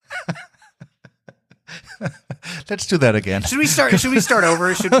Let's do that again. Should we start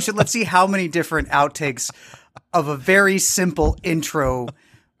over? Let's see how many different outtakes of a very simple intro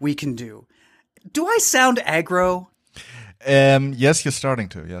we can do. Do I sound aggro? Yes, you're starting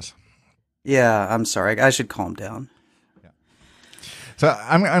to. Yes. Yeah, I'm sorry. I should calm down. Yeah. So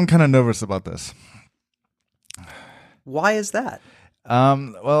I'm kind of nervous about this. Why is that?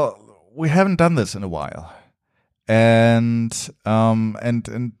 Well, we haven't done this in a while, and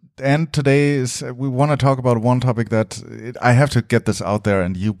today is we want to talk about one topic that I have to get this out there,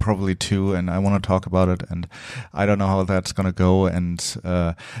 and you probably too, and I want to talk about it, and I don't know how that's gonna go. And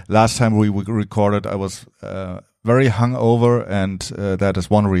last time we recorded, I was very hungover, and that is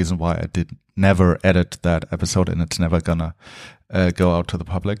one reason why I did never edit that episode, and it's never gonna go out to the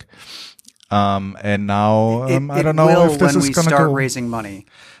public. And now I don't know if this is going to go. When we start raising money.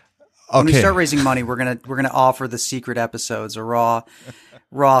 Okay. When we start raising money, we're gonna offer the secret episodes, a raw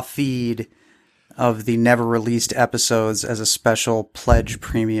feed of the never released episodes as a special pledge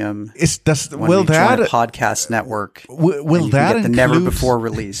premium. Will that join a podcast network? Will that get the never before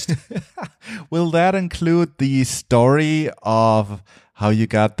released? Will that include the story of how you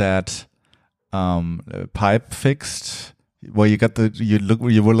got that pipe fixed? Where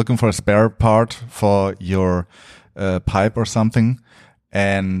you were looking for a spare part for your pipe or something,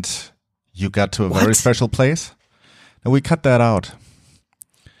 and you got to a very special place, and we cut that out.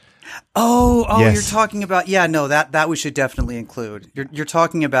 Oh, yes. You're talking about that we should definitely include. You're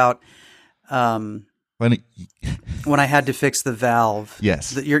talking about when I had to fix the valve.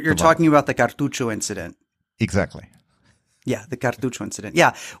 Yes, you're talking about the Cartucho incident. Exactly. Yeah, the Cartucho incident.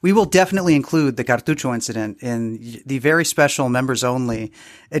 Yeah, we will definitely include the Cartucho incident in the very special members-only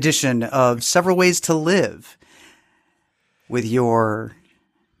edition of Several Ways to Live with your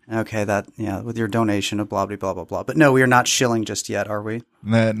with your donation of blah, blah, blah, blah, blah. But no, we are not shilling just yet, are we?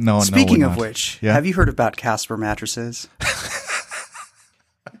 No. Speaking of which, have you heard about Casper mattresses?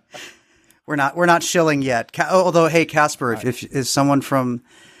 We're not shilling yet. Although, hey, Casper, if someone from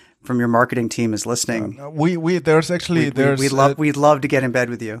your marketing team is listening, we'd love to get in bed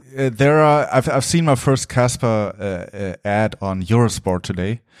with you. I've seen my first Casper ad on Eurosport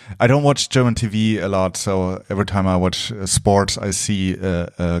today. I don't watch German TV a lot, so every time I watch sports, I see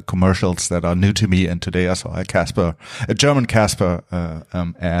commercials that are new to me. And today I saw a German Casper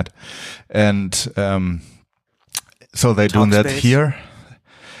ad, and so they're doing that here.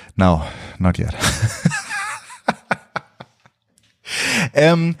 No, not yet.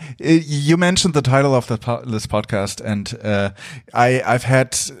 You mentioned the title of this podcast, and I've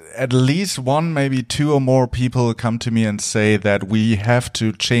had at least one, maybe two or more people come to me and say that we have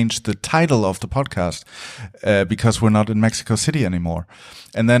to change the title of the podcast because we're not in Mexico City anymore.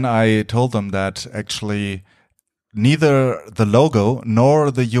 And then I told them that actually neither the logo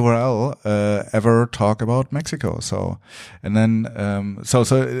nor the URL ever talk about Mexico. So, and then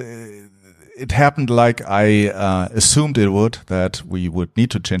it happened like I assumed it would, that we would need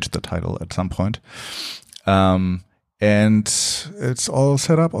to change the title at some point. And it's all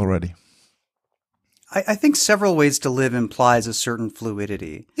set up already. I think Several Ways to Live implies a certain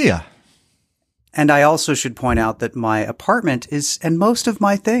fluidity. Yeah. And I also should point out that my apartment and most of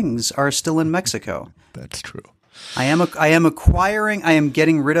my things are still in Mexico. That's true. I am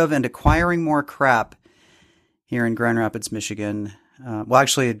getting rid of and acquiring more crap here in Grand Rapids, Michigan.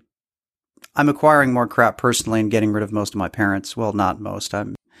 Actually, I'm acquiring more crap personally and getting rid of most of my parents. Well, not most.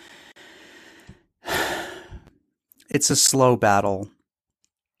 It's a slow battle.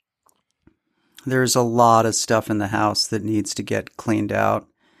 There's a lot of stuff in the house that needs to get cleaned out.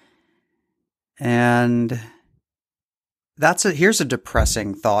 And here's a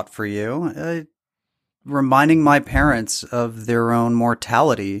depressing thought for you. Reminding my parents of their own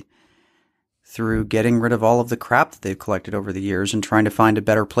mortality through getting rid of all of the crap that they've collected over the years and trying to find a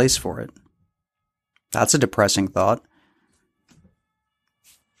better place for it. That's a depressing thought.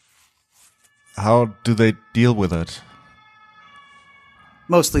 How do they deal with it?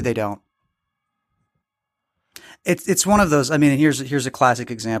 Mostly they don't. It's one of those. I mean, here's a classic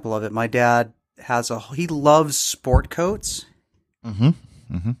example of it. My dad he loves sport coats. Mm-hmm.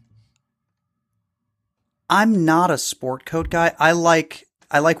 Mm-hmm. I'm not a sport coat guy. I like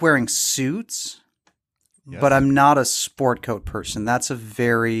wearing suits, but I'm not a sport coat person. That's a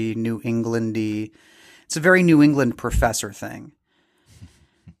very New England-y. It's a very New England professor thing.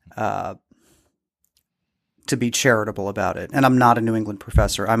 To be charitable about it. And I'm not a New England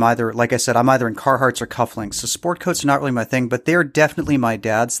professor. I'm either in Carhartts or cufflinks. So sport coats are not really my thing, but they're definitely my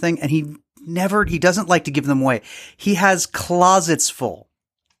dad's thing. And he doesn't like to give them away. He has closets full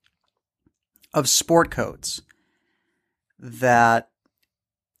of sport coats that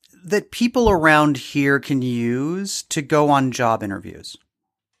that people around here can use to go on job interviews.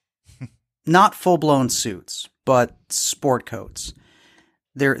 Not full-blown suits, but sport coats.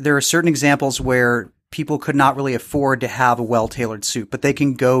 There are certain examples where people could not really afford to have a well-tailored suit, but they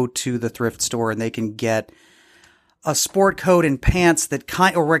can go to the thrift store and they can get a sport coat and pants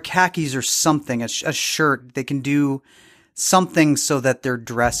or wear khakis or something, a shirt. They can do something so that they're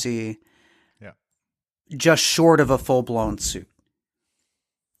dressy, just short of a full-blown suit.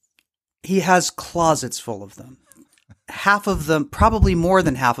 He has closets full of them. Half of them, probably more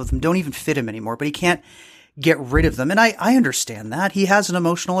than half of them, don't even fit him anymore, but he can't get rid of them. And I understand that. He has an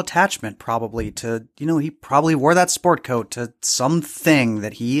emotional attachment probably to, he probably wore that sport coat to something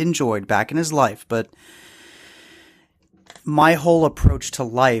that he enjoyed back in his life. But my whole approach to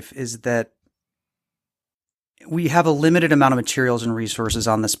life is that we have a limited amount of materials and resources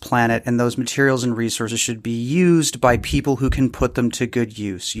on this planet, and those materials and resources should be used by people who can put them to good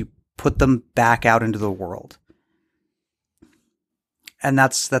use. You put them back out into the world. And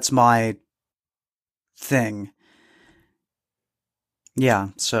that's my thing. Yeah,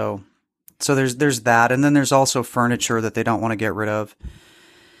 so there's that, and then there's also furniture that they don't want to get rid of.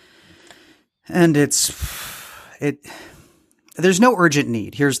 And there's no urgent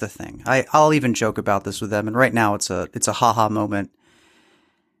need. Here's the thing. I'll even joke about this with them, and right now it's a haha moment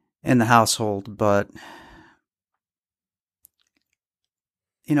in the household, but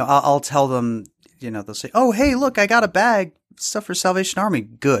I'll tell them, they'll say, "Oh, hey, look, I got a bag, stuff for Salvation Army."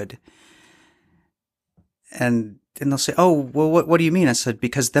 Good. And they'll say, "Oh, well, what do you mean?" I said,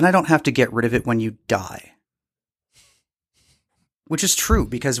 "Because then I don't have to get rid of it when you die." Which is true,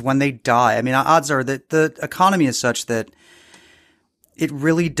 because when they die, odds are that the economy is such that it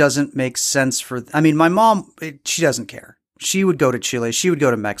really doesn't make sense my mom, she doesn't care. She would go to Chile. She would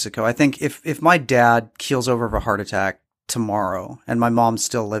go to Mexico. I think if my dad keels over of a heart attack tomorrow and my mom's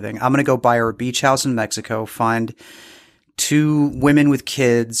still living, I'm going to go buy her a beach house in Mexico, find 2 women with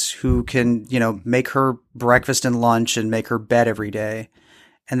kids who can, make her breakfast and lunch and make her bed every day.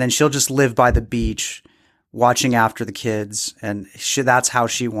 And then she'll just live by the beach watching after the kids. And that's how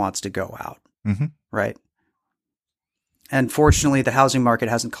she wants to go out. Mm-hmm. Right. And fortunately, the housing market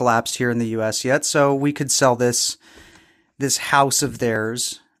hasn't collapsed here in the US yet. So we could sell this house of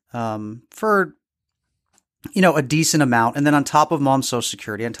theirs, for, a decent amount. And then on top of mom's Social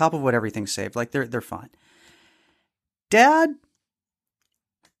Security, on top of what everything's saved, they're fine. Dad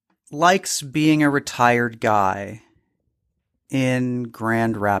likes being a retired guy in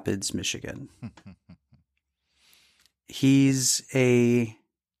Grand Rapids, Michigan. He is the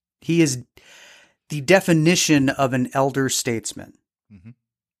definition of an elder statesman. Mm-hmm.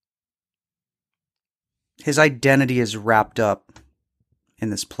 His identity is wrapped up in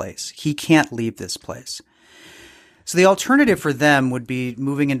this place. He can't leave this place. So the alternative for them would be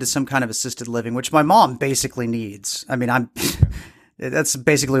moving into some kind of assisted living, which my mom basically needs. That's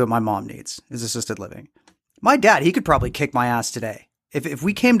basically what my mom needs, is assisted living. My dad, he could probably kick my ass today. If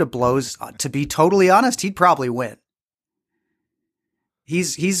we came to blows, to be totally honest, he'd probably win.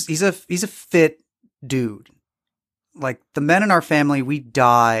 He's a fit dude. Like, the men in our family, we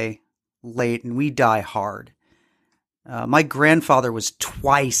die late and we die hard. My grandfather was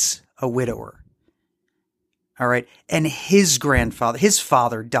twice a widower. All right. And his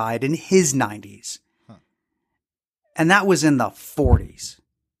father died in his 90s. Huh. And that was in the 40s.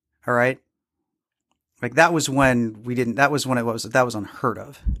 All right. Like, that was when that was unheard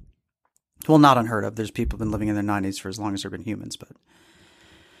of. Well, not unheard of. There's people who've been living in their 90s for as long as there have been humans, but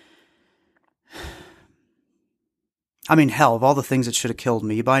hell, of all the things that should have killed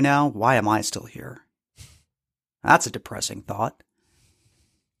me by now, why am I still here? That's a depressing thought.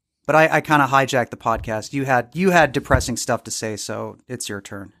 But I kind of hijacked the podcast. You had depressing stuff to say, so it's your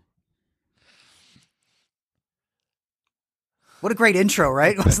turn. What a great intro,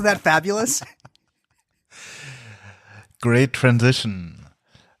 right? Wasn't that fabulous? Great transition.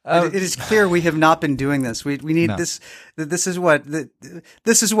 It is clear we have not been doing this. We need this. This is what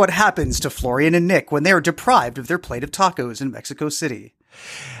happens to Florian and Nick when they are deprived of their plate of tacos in Mexico City.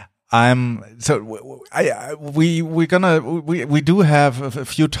 We do have a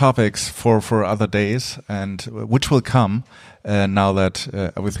few topics for other days, and which will come now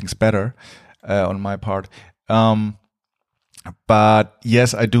that everything's better on my part. But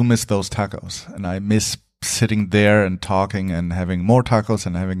yes, I do miss those tacos, and I miss sitting there and talking and having more tacos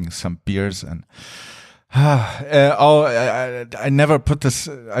and having some beers and I never put this.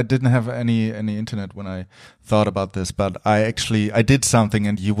 I didn't have any internet when I thought about this, but I did something,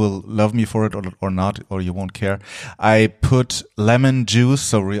 and you will love me for it or not, or you won't care. I put lemon juice,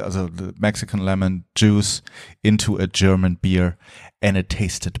 so the Mexican lemon juice, into a German beer, and it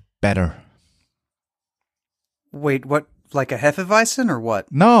tasted better. Wait, what? Like a Hefeweizen or what?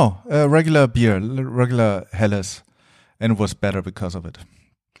 No, regular beer, regular Helles, and it was better because of it.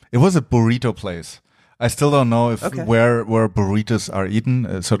 It was a burrito place. I still don't know if where burritos are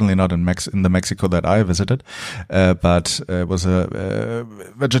eaten. Certainly not in the Mexico that I visited, but it was a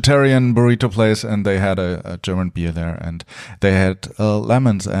vegetarian burrito place, and they had a German beer there, and they had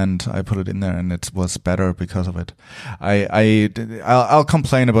lemons, and I put it in there, and it was better because of it. I'll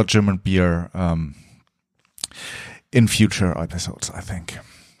complain about German beer in future episodes, I think.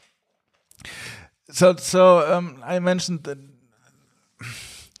 So I mentioned that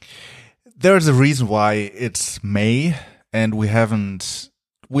there's a reason why it's May, and we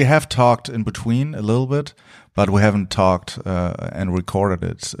have talked in between a little bit, but we haven't talked and recorded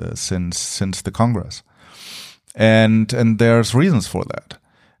it since the Congress, and there's reasons for that,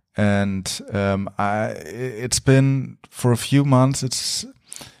 and it's been for a few months.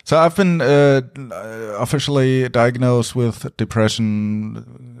 So I've been officially diagnosed with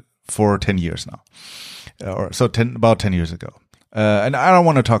depression for 10 years now, about 10 years ago. And I don't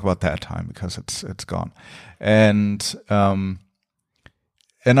want to talk about that time because it's gone. And I've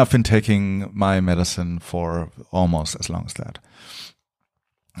been taking my medicine for almost as long as that.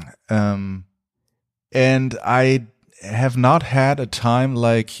 And I have not had a time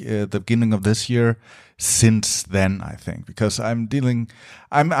like the beginning of this year since then, I think, because I'm okay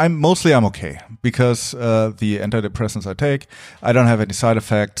because the antidepressants I take, I don't have any side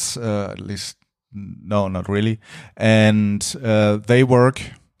effects, at least no, not really, and they work,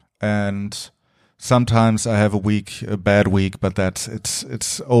 and sometimes I have a bad week, but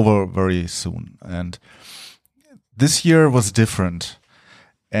it's over very soon. And this year was different,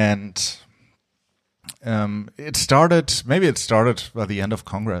 and it started by the end of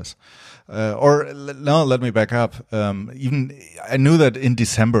Congress. Let me back up. Even I knew that in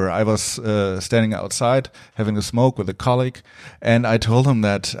December I was standing outside having a smoke with a colleague, and I told him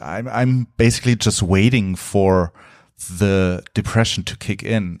that I'm basically just waiting for the depression to kick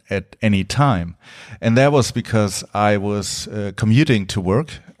in at any time. And that was because I was commuting to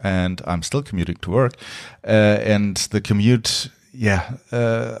work, and I'm still commuting to work, and the commute,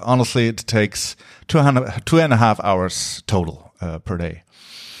 honestly, it takes 2.5 hours total per day.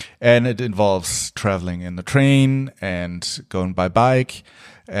 And it involves traveling in the train and going by bike,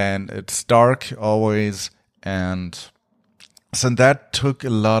 and it's dark always. And so that took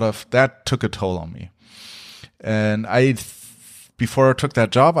a toll on me. And before I took that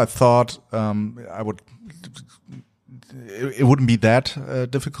job, I thought it wouldn't be that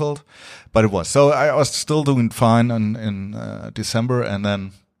difficult, but it was. So I was still doing fine in December, and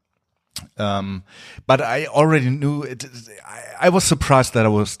then but I already knew it. I was surprised that I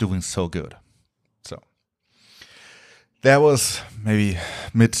was doing so good. So that was maybe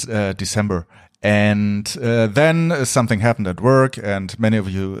mid-December. And then something happened at work, and many of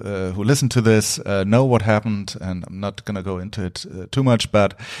you who listen to this know what happened, and I'm not going to go into it too much,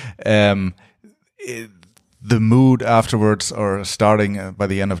 but the mood afterwards, or starting by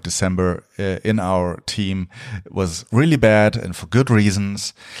the end of December in our team, was really bad, and for good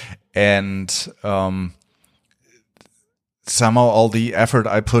reasons. And somehow all the effort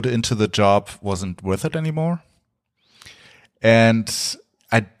I put into the job wasn't worth it anymore. And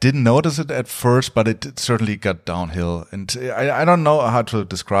I didn't notice it at first, but it certainly got downhill. And I don't know how to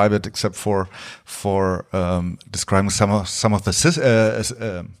describe it except for describing some of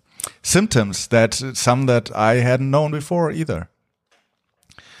the symptoms that I hadn't known before either.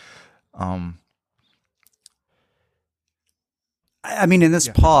 I mean, in this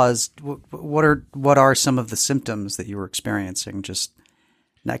pause, what are some of the symptoms that you were experiencing? Just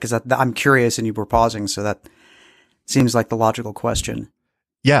because I'm curious, and you were pausing, so that seems like the logical question.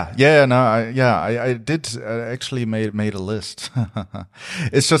 I did actually made a list.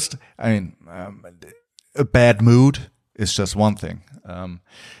 It's just, a bad mood is just one thing.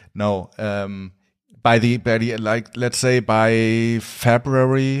 Let's say by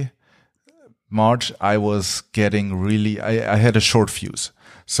February, March, I was getting I had a short fuse,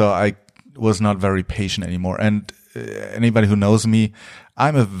 so I was not very patient anymore. And anybody who knows me,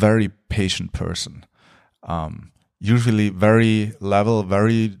 I'm a very patient person. Usually very level,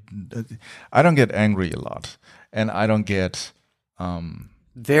 I don't get angry a lot, and I don't get,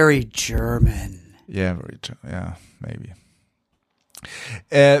 very German. Yeah, maybe.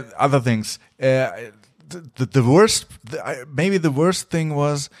 Other things, the worst thing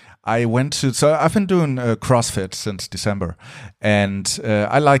was so I've been doing CrossFit since December, and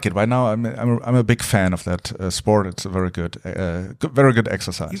I like it. Right now, I'm a big fan of that sport. It's a very good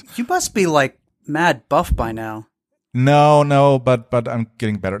exercise. You must be like mad buff by now. No, but I'm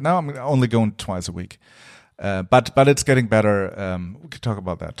getting better. Now I'm only going twice a week. But it's getting better. We could talk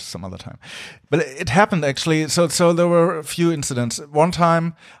about that some other time. But it happened actually. So there were a few incidents. One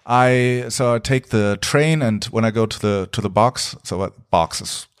time I take the train, and when I go to the box, so what box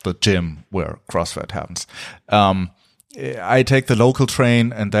is the gym where CrossFit happens. I take the local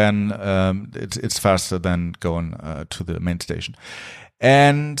train, and then it's faster than going to the main station.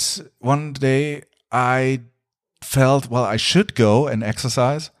 And one day I felt, well, I should go and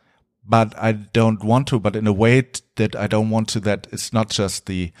exercise, but I don't want to, but in a way that I don't want to, that it's not just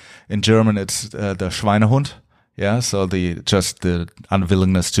in German, it's the Schweinehund. Yeah. So the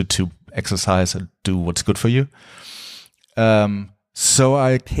unwillingness to exercise and do what's good for you. So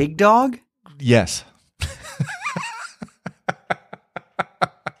I. Pig dog? Yes.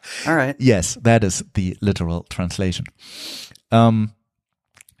 All right. Yes, that is the literal translation. And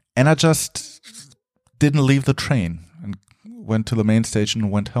I just didn't leave the train and went to the main station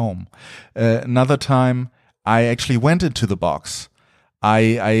and went home. Another time, I actually went into the box.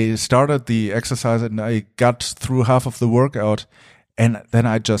 I started the exercise and I got through half of the workout, and then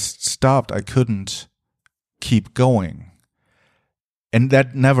I just stopped. I couldn't keep going. And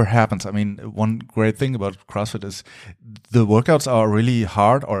that never happens. I mean, one great thing about CrossFit is the workouts are really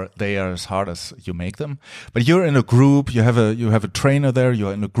hard, or they are as hard as you make them. But you're in a group, you have a trainer there,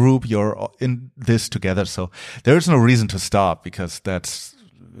 you're in a group, you're in this together. So there is no reason to stop, because it's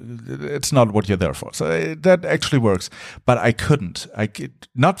not what you're there for. So that actually works. But I couldn't.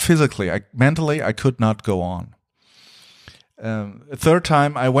 Not physically. Mentally, I could not go on. A third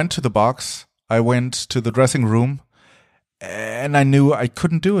time, I went to the box. I went to the dressing room. And I knew I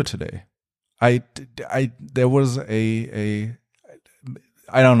couldn't do it today. There was I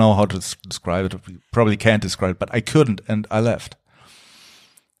don't know how to describe it. Probably can't describe it, but I couldn't, and I left.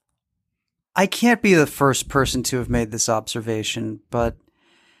 I can't be the first person to have made this observation, but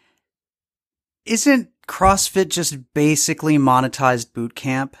isn't CrossFit just basically monetized boot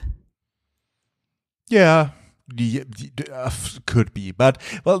camp? Yeah, could be. But,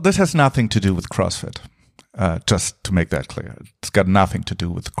 well, this has nothing to do with CrossFit. Just to make that clear, it's got nothing to do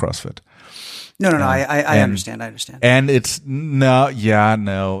with CrossFit. No. I understand. I understand. And it's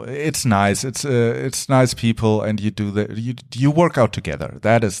it's nice. It's nice people, and you work out together.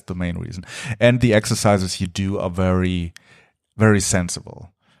 That is the main reason. And the exercises you do are very, very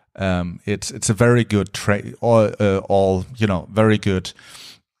sensible. It's a very good very good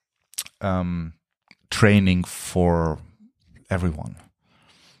training for everyone.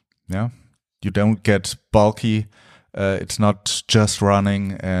 Yeah. You don't get bulky. It's not just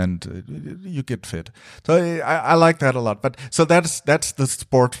running, and you get fit. So I like that a lot. But so that's the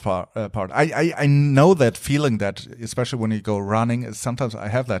sport part. I know that feeling, that especially when you go running, sometimes I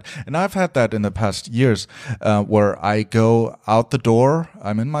have that, and I've had that in the past years, where I go out the door,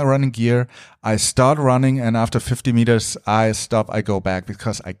 I'm in my running gear, I start running, and after 50 meters I stop, I go back,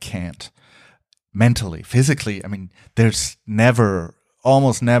 because I can't. Mentally, physically, I mean, there's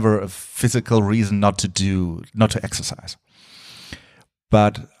almost never a physical reason not to exercise.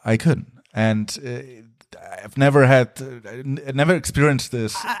 But I couldn't. And I've never experienced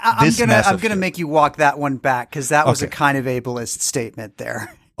this. I'm gonna make you walk that one back, because that was a kind of ableist statement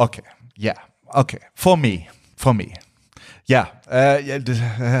there. Okay. Yeah. Okay. For me. Yeah.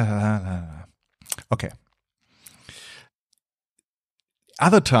 Okay.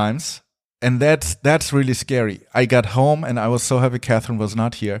 Other times, and that's really scary. I got home and I was so happy Catherine was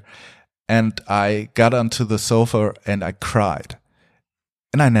not here, and I got onto the sofa and I cried.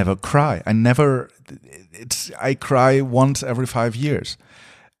 And I never cry. I cry once every 5 years.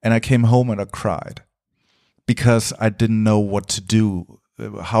 And I came home and I cried, because I didn't know what to do,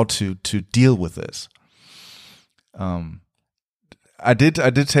 how to deal with this. I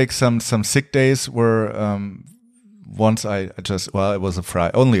did take some sick days where once it was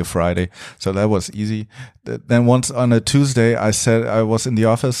only a Friday, so that was easy. Then once on a Tuesday, I was in the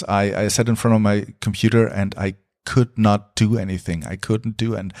office. I sat in front of my computer and I could not do anything. I couldn't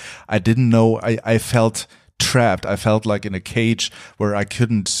do, and I didn't know. I felt trapped. I felt like in a cage where I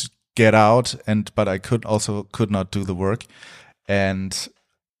couldn't get out, but I could not do the work. And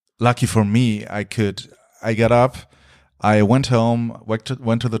lucky for me, I got up. I went home,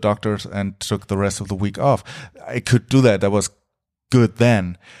 went to the doctors, and took the rest of the week off. I could do that. That was good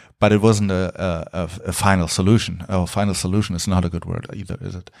then, but it wasn't a final solution. Oh, final solution is not a good word either,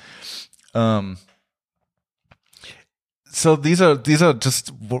 is it? So these are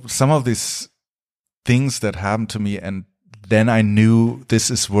just some of these things that happened to me, and then I knew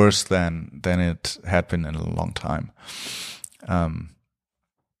this is worse than it had been in a long time.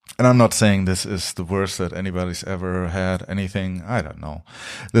 And I'm not saying this is the worst that anybody's ever had. Anything, I don't know.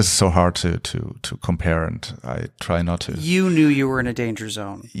 This is so hard to compare, and I try not to. You knew you were in a danger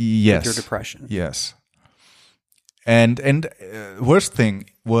zone. Yes. With your depression. Yes. And worst thing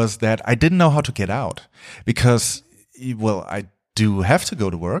was that I didn't know how to get out because, well, I do have to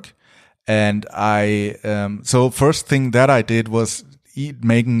go to work, and so first thing that I did was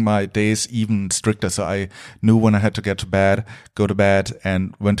making my days even stricter. So I knew when I had to go to bed,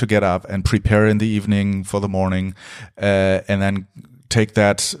 and when to get up and prepare in the evening for the morning, and then take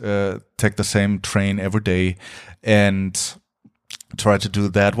the same train every day and try to do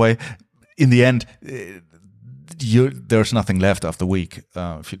it that way. In the end, there's nothing left of the week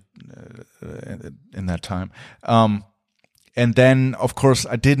if you in that time. And then, of course,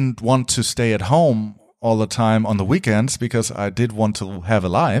 I didn't want to stay at home all the time on the weekends because I did want to have a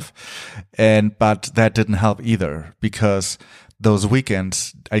life, but that didn't help either because those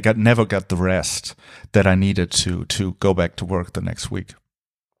weekends I never got the rest that I needed to go back to work the next week.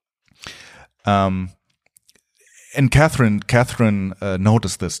 And Catherine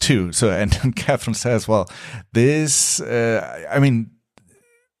noticed this too. So, and Catherine says, "Well, this, I mean,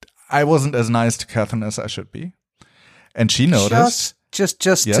 I wasn't as nice to Catherine as I should be," and she noticed. Just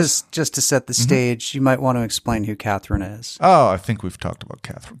to set the stage, you might want to explain who Catherine is. Oh, I think we've talked about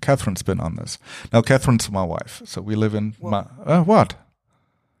Catherine. Catherine's been on this. Now, Catherine's my wife, so we live in what?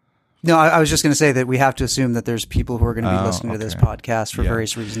 No, I was just going to say that we have to assume that there's people who are going to be listening to this podcast for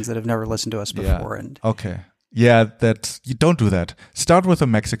various reasons that have never listened to us before. Yeah. And okay. Yeah, you don't do that. Start with the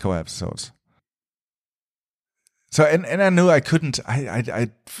Mexico episodes. So, and I knew I couldn't,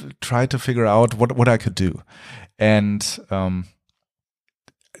 I tried to figure out what I could do. And,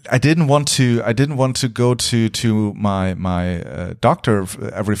 I didn't want to go to my doctor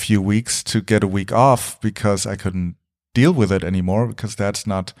every few weeks to get a week off because I couldn't deal with it anymore because it's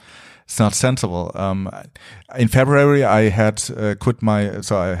not sensible. In February, I had so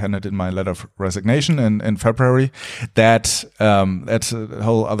I handed in my letter of resignation in February. That's a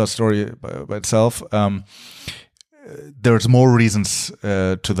whole other story by itself. There's more reasons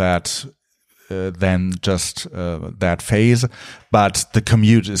to that than just that phase, but the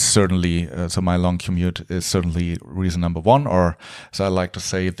commute is certainly so my long commute is certainly reason number one, or so I like to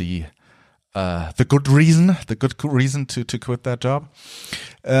say the good reason to quit that job.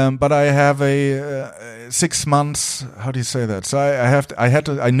 But I have a 6 months. How do you say that? So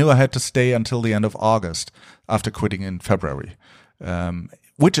I knew I had to stay until the end of August after quitting in February,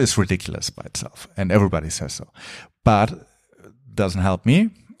 which is ridiculous by itself, and everybody says so, but doesn't help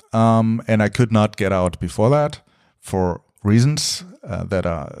me. And I could not get out before that for reasons that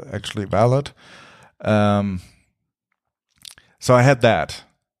are actually valid. So I had that.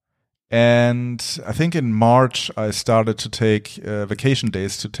 And I think in March, I started to take vacation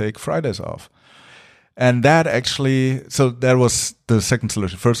days to take Fridays off. And that actually, so that was the second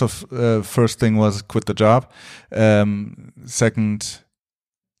solution. First thing was quit the job. Second,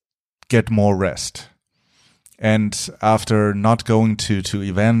 get more rest. And after not going to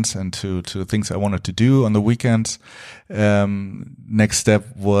events and to things I wanted to do on the weekends, next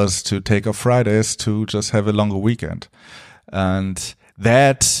step was to take off Fridays to just have a longer weekend. And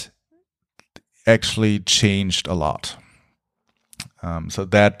that actually changed a lot. So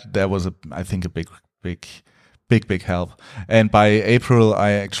that was I think a big help. And by April,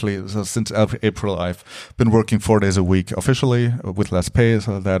 since April, I've been working 4 days a week officially with less pay.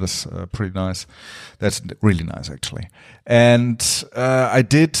 So that is pretty nice. That's really nice, actually. And I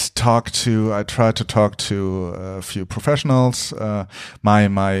tried to talk to a few professionals. My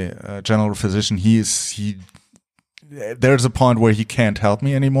general physician, there's a point where he can't help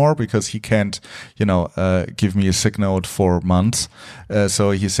me anymore because he can't, give me a sick note for months.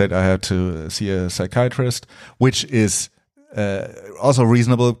 So he said I had to see a psychiatrist, which is also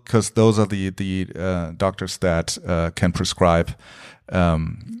reasonable because those are the doctors that can prescribe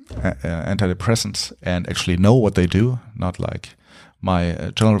antidepressants and actually know what they do, not like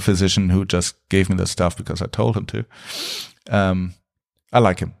my general physician who just gave me the stuff because I told him to. I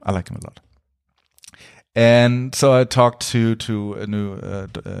like him a lot. And so I talked to a new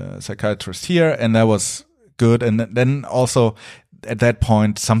psychiatrist here, and that was good. And then also at that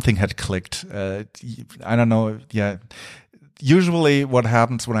point, something had clicked. I don't know. Yeah. Usually what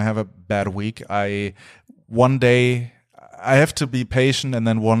happens when I have a bad week, one day I have to be patient, and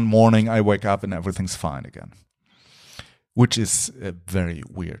then one morning I wake up and everything's fine again, which is very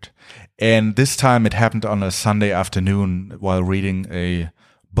weird. And this time it happened on a Sunday afternoon while reading a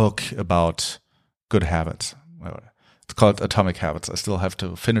book about good habits. Well, it's called Atomic Habits. I still have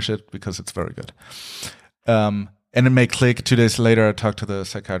to finish it because it's very good. And it may click. 2 days later, I talked to the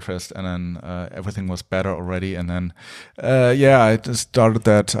psychiatrist, and then everything was better already. And then, I just started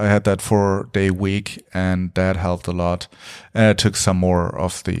that. I had that 4-day week, and that helped a lot. And I took some more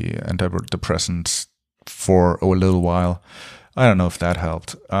of the antidepressants for a little while. I don't know if that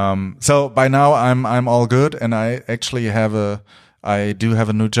helped. So by now, I'm all good, and I actually I do have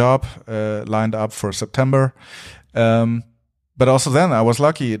a new job lined up for September. But also then I was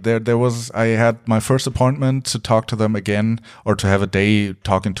lucky. I had my first appointment to talk to them again, or to have a day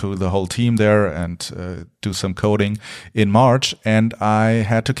talking to the whole team there and do some coding in March. And I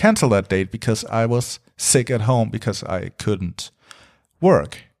had to cancel that date because I was sick at home because I couldn't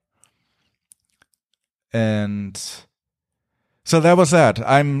work. And so that was that.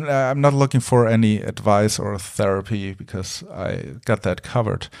 I'm not looking for any advice or therapy because I got that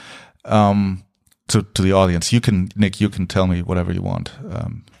covered. To the audience, Nick, you can tell me whatever you want,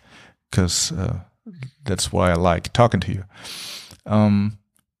 because that's why I like talking to you.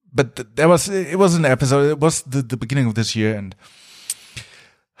 But it was an episode. It was the beginning of this year, and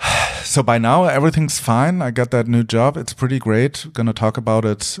so by now everything's fine. I got that new job. It's pretty great. Gonna talk about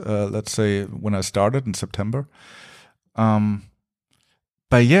it. Let's say when I started in September.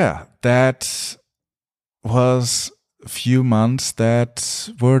 But yeah, that was a few months that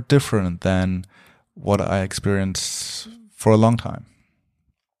were different than what I experienced for a long time.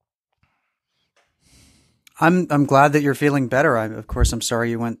 I'm glad that you're feeling better. Of course, I'm sorry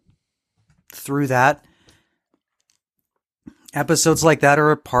you went through that. Episodes like that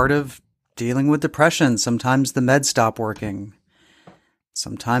are a part of dealing with depression. Sometimes the meds stop working.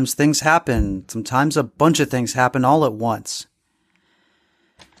 Sometimes things happen. Sometimes a bunch of things happen all at once.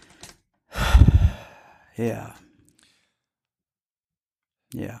 Yeah.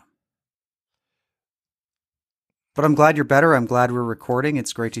 But I'm glad you're better. I'm glad we're recording.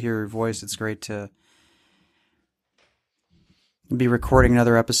 It's great to hear your voice. It's great to be recording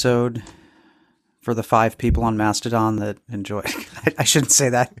another episode for the 5 people on Mastodon that enjoy. I shouldn't say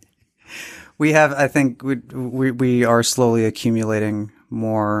that. I think we are slowly accumulating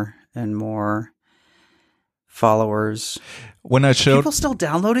more and more followers. When I showed people still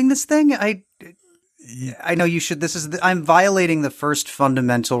downloading this thing, I know you should. I'm violating the first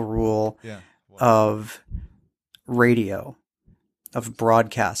fundamental rule of radio, of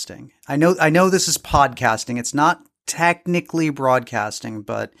broadcasting. I know this is podcasting. It's not technically broadcasting,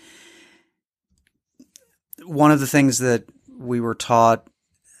 but one of the things that we were taught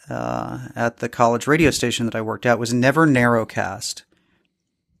at the college radio station that I worked at was never narrowcast.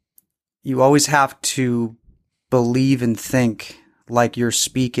 You always have to believe and think like you're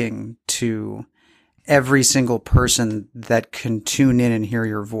speaking to every single person that can tune in and hear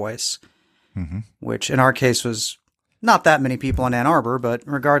your voice, which in our case was not that many people in Ann Arbor, but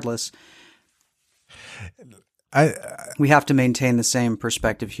regardless, we have to maintain the same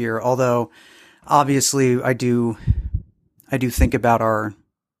perspective here. Although, obviously, I do think about our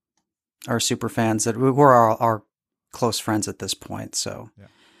super fans that we're our close friends at this point. So,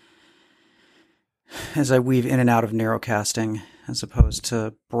 as I weave in and out of narrowcasting as opposed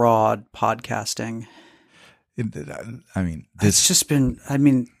to broad podcasting, it's just been.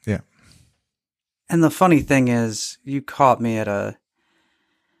 Yeah. And the funny thing is, you caught me at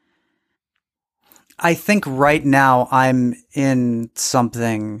I think right now I'm in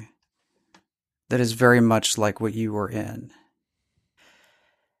something that is very much like what you were in.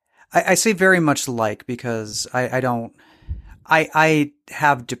 I say very much like because I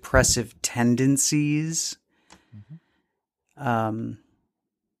have depressive tendencies. I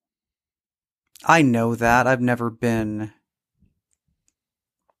know that. I've never been,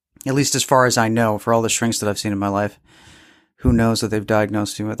 at least as far as I know, for all the shrinks that I've seen in my life, who knows that they've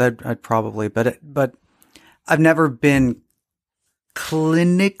diagnosed me with that? I'd probably, but I've never been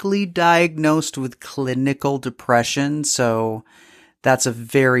clinically diagnosed with clinical depression. So that's a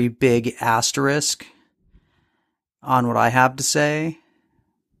very big asterisk on what I have to say.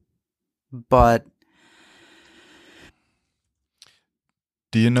 But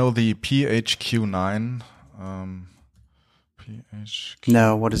do you know the PHQ-9?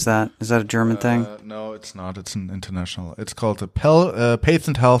 No, what is that? Is that a German thing? No, it's not. It's an international. It's called the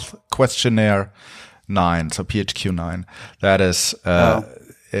Patient Health Questionnaire 9. So PHQ-9. That is,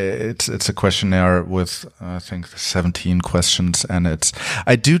 it's a questionnaire with I think 17 questions, and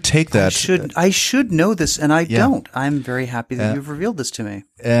I do take that. I should know this, and I don't. I'm very happy that you've revealed this to me.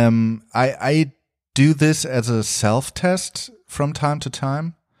 I do this as a self-test from time to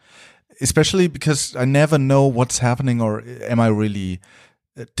time, especially because I never know what's happening, or am I really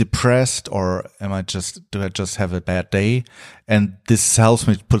depressed, or do I just have a bad day? And this helps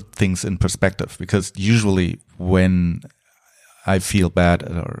me put things in perspective, because usually when I feel bad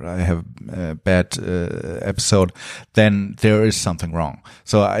or I have a bad episode, then there is something wrong.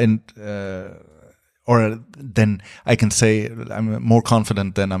 So or then I can say I'm more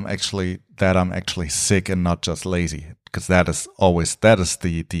confident than I'm actually sick and not just lazy, because that is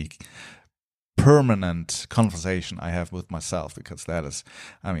the permanent conversation I have with myself, because that is,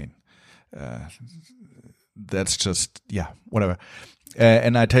 that's just, whatever.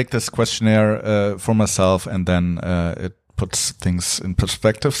 And I take this questionnaire for myself, and then it puts things in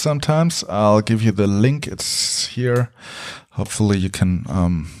perspective sometimes. I'll give you the link. It's here. Hopefully you can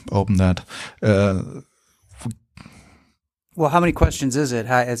open that. Well, how many questions is it?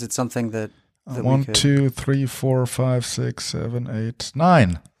 Is it something that 1, 2, 3, 4, 5, 6, 7, 8,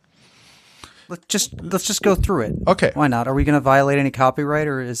 9. Let's just go through it. Okay. Why not? Are we going to violate any copyright,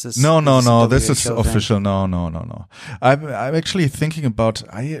 or is this? No. This is thing? official. No. I'm actually thinking about.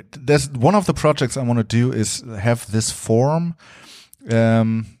 There's one of the projects I want to do is have this form,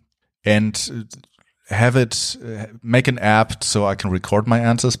 and have it make an app so I can record my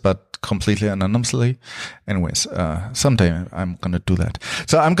answers, but completely anonymously. Anyways, someday I'm gonna do that.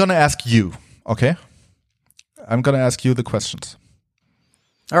 So I'm gonna ask you. Okay. I'm gonna ask you the questions.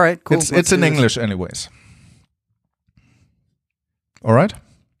 All right, cool. It's in English anyways. All right?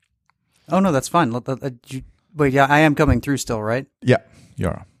 Oh, no, that's fine. Wait, yeah, I am coming through still, right? Yeah, you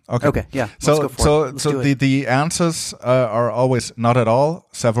are. Okay. Okay, yeah. Let's go for it. So the answers are always not at all,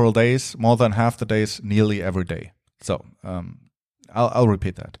 several days, more than half the days, nearly every day. So I'll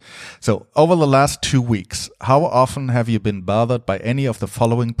repeat that. So over the last 2 weeks, how often have you been bothered by any of the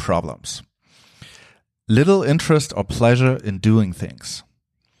following problems? Little interest or pleasure in doing things.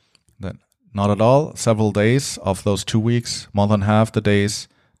 Then not at all, several days of those 2 weeks, more than half the days,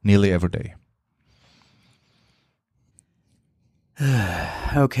 nearly every day.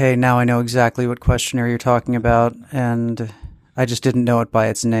 Okay, now I know exactly what questionnaire you're talking about, and I just didn't know it by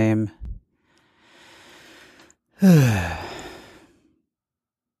its name. We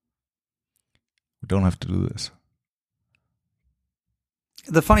don't have to do this.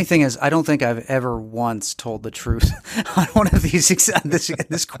 The funny thing is, I don't think I've ever once told the truth on one of these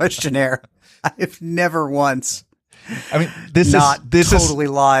this questionnaire. I've never once. I mean, this totally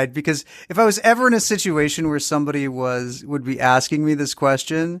lied, because if I was ever in a situation where somebody would be asking me this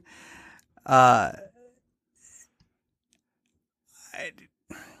question, no,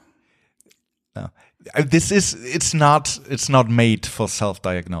 it's not made for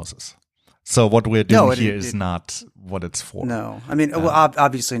self-diagnosis. So what we're doing here is not what it's for. No, I mean,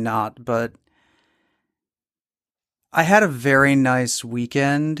 obviously not, but I had a very nice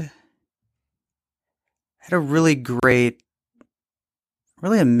weekend. I had a really great,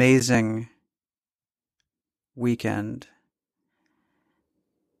 really amazing weekend.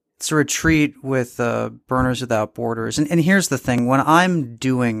 It's a retreat with Burners Without Borders. And here's the thing. When I'm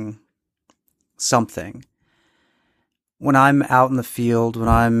doing something, when I'm out in the field, when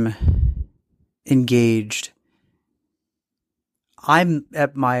I'm engaged, I'm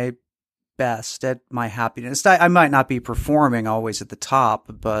at my best, at my happiness. I might not be performing always at the top,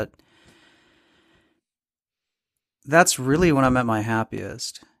 but that's really when I'm at my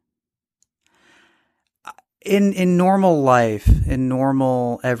happiest. In normal life, in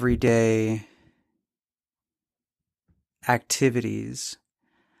normal everyday activities,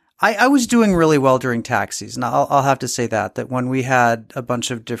 I was doing really well during tax season. I'll have to say that when we had a bunch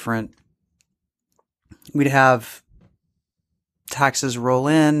of different, we'd have taxes roll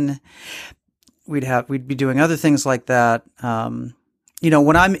in, we'd be doing other things like that.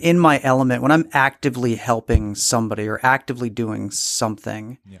 When I'm in my element, when I'm actively helping somebody or actively doing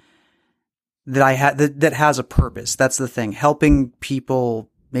something that has a purpose, that's the thing. Helping people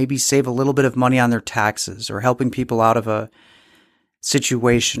maybe save a little bit of money on their taxes, or helping people out of a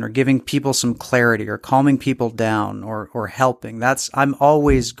situation, or giving people some clarity, or calming people down, or helping. I'm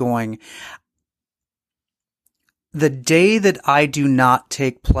always going. The day that I do not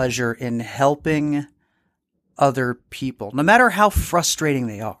take pleasure in helping other people, no matter how frustrating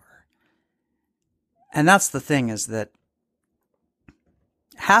they are. And that's the thing, is that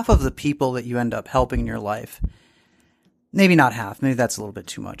half of the people that you end up helping in your life, maybe not half, maybe that's a little bit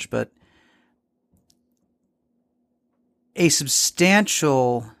too much, but a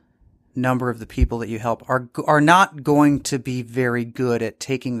substantial number of the people that you help are not going to be very good at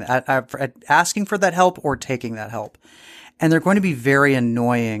at asking for that help or taking that help. And they're going to be very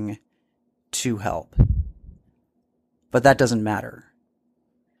annoying to help. But that doesn't matter,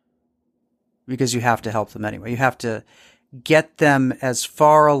 because you have to help them anyway. You have to get them as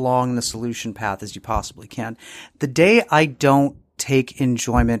far along the solution path as you possibly can. The day I don't take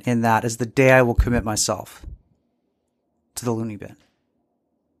enjoyment in that is the day I will commit myself to the loony bin.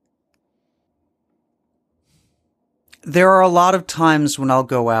 There are a lot of times when I'll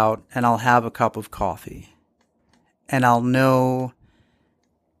go out and I'll have a cup of coffee and I'll know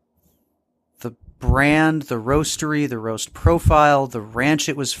the brand, the roastery, the roast profile, the ranch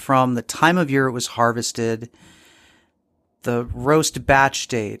it was from, the time of year it was harvested, the roast batch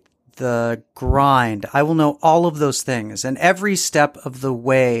date, the grind. I will know all of those things. And every step of the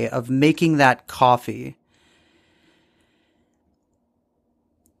way of making that coffee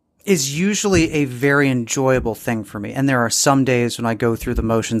is usually a very enjoyable thing for me. And there are some days when I go through the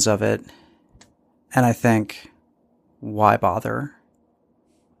motions of it and I think, why bother?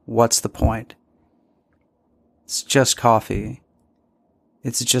 What's the point? It's just coffee.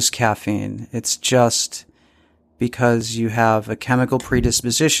 It's just caffeine. It's just because you have a chemical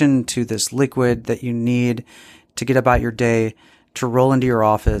predisposition to this liquid that you need to get about your day, to roll into your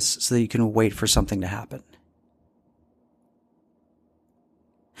office so that you can wait for something to happen.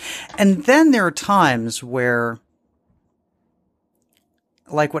 And then there are times where,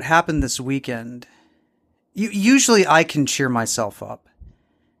 like what happened this weekend, usually I can cheer myself up.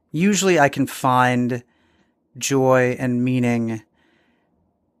 Usually I can find joy and meaning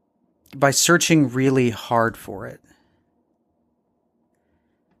by searching really hard for it.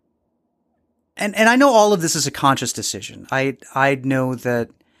 And I know all of this is a conscious decision. I know that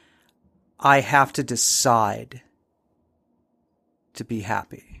I have to decide to be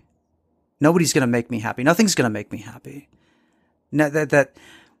happy. Nobody's going to make me happy. Nothing's going to make me happy. That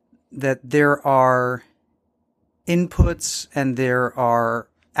there are inputs and there are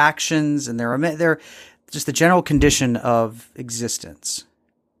actions and they're just the general condition of existence.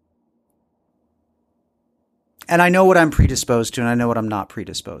 And I know what I'm predisposed to and I know what I'm not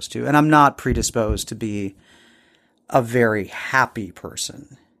predisposed to. And I'm not predisposed to be a very happy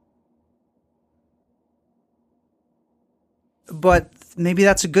person. But maybe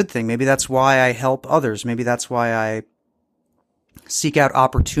that's a good thing. Maybe that's why I help others. Maybe that's why I seek out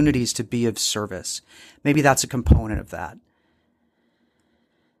opportunities to be of service. Maybe that's a component of that.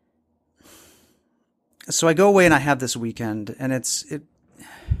 So I go away and I have this weekend and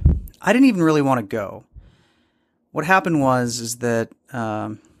I didn't even really want to go. What happened is that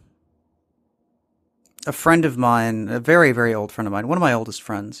a friend of mine, a very, very old friend of mine, one of my oldest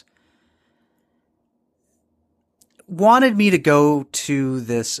friends, wanted me to go to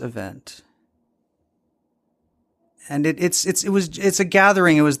this event. And it's a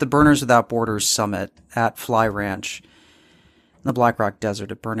gathering. It was the Burners Without Borders Summit at Fly Ranch in the Black Rock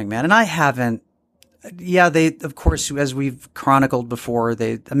Desert at Burning Man. And I haven't. Yeah, they, of course, as we've chronicled before,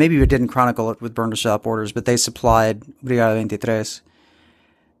 maybe we didn't chronicle it with Burners Without Borders, but they supplied Brigada 23.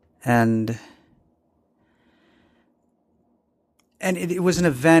 And it was an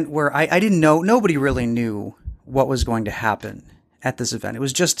event where I didn't know, nobody really knew what was going to happen at this event. It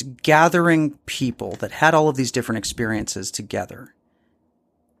was just gathering people that had all of these different experiences together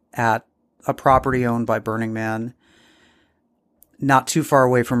at a property owned by Burning Man, not too far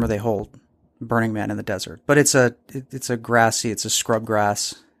away from where they hold Burning Man in the desert. But it's a grassy, it's a scrub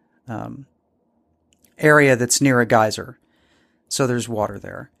grass area that's near a geyser. So there's water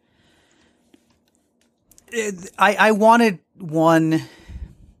there. I wanted one.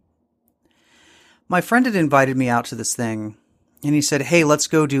 My friend had invited me out to this thing and he said, hey, let's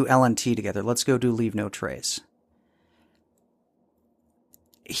go do LNT together. Let's go do Leave No Trace.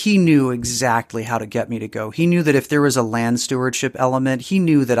 He knew exactly how to get me to go. He knew that if there was a land stewardship element, he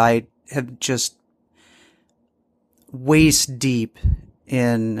knew that I have just waist deep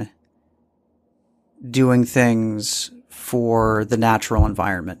in doing things for the natural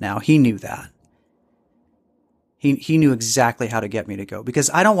environment now. He knew that. He knew exactly how to get me to go because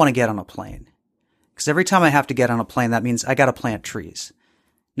I don't want to get on a plane. Because every time I have to get on a plane, that means I got to plant trees.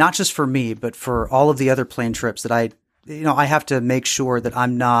 Not just for me, but for all of the other plane trips that I have to make sure that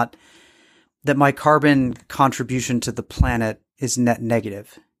that my carbon contribution to the planet is net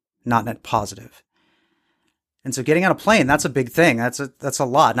negative, not net positive. And so getting on a plane, that's a big thing. That's a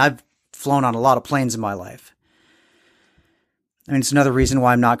lot. And I've flown on a lot of planes in my life. I mean, it's another reason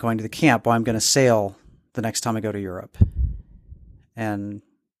why I'm not going to the camp, why I'm going to sail the next time I go to Europe. And,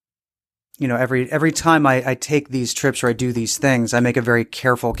 every time I take these trips or I do these things, I make a very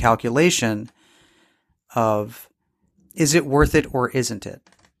careful calculation of, is it worth it or isn't it?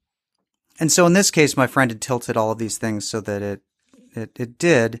 And so in this case, my friend had tilted all of these things so that it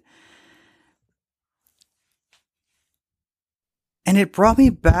did. And it brought me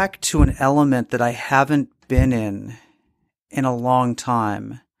back to an element that I haven't been in in a long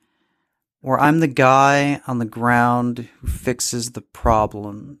time where I'm the guy on the ground who fixes the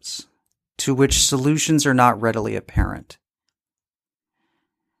problems to which solutions are not readily apparent.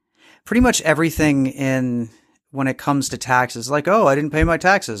 Pretty much everything when it comes to taxes, like, oh, I didn't pay my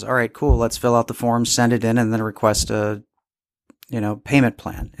taxes. All right, cool. Let's fill out the form, send it in, and then request a, payment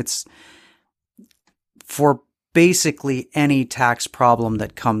plan. It's for basically any tax problem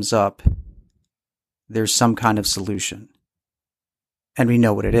that comes up, there's some kind of solution. And we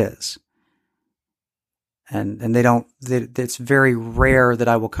know what it is. And it's very rare that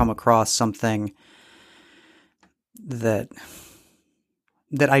I will come across something that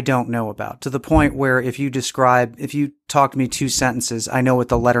I don't know about, to the point where if you talk to me 2 sentences, I know what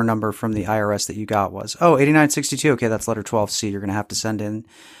the letter number from the IRS that you got was. Oh, 8962. Okay, that's letter 12C. You're going to have to send in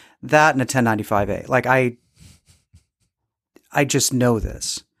that and a 1095A. Like I just know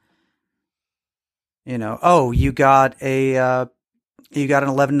this. Oh, you got an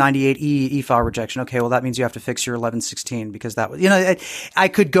 1198E e-file rejection. Okay, well that means you have to fix your 1116 because that was, I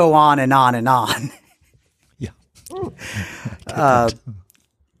could go on and on and on. Yeah.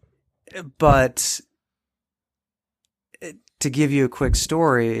 But to give you a quick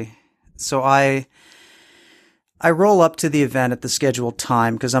story, so I roll up to the event at the scheduled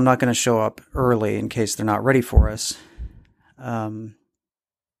time because I'm not going to show up early in case they're not ready for us. And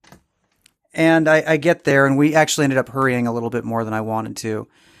I get there, and we actually ended up hurrying a little bit more than I wanted to.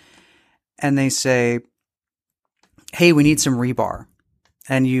 And they say, hey, we need some rebar.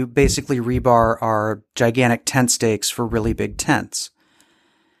 And you basically rebar our gigantic tent stakes for really big tents.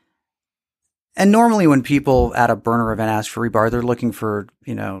 And normally when people at a burner event ask for rebar, they're looking for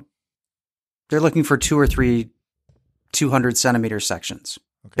 2 or 3 200 centimeter sections,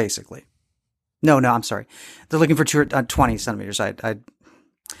 okay. Basically. No, I'm sorry. They're looking for 20 centimeters. They're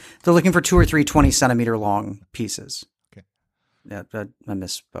looking for 2 or 3 20 centimeter long pieces. Okay. Yeah, I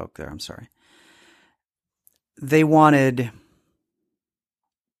misspoke there. I'm sorry. They wanted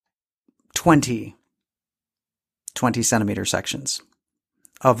 20 centimeter sections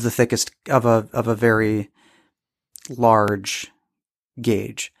of the thickest of a very large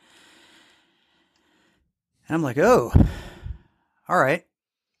gauge. And I'm like, oh, all right.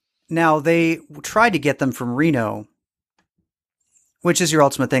 Now they tried to get them from Reno, which is your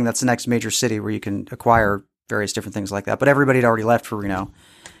ultimate thing. That's the next major city where you can acquire various different things like that. But everybody had already left for Reno.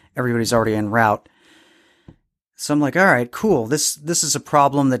 Everybody's already en route. So I'm like, all right, cool. This is a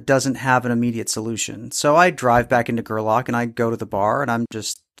problem that doesn't have an immediate solution. So I drive back into Gerlach and I go to the bar and I'm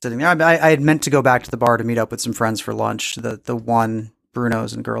just sitting there. I had meant to go back to the bar to meet up with some friends for lunch, the one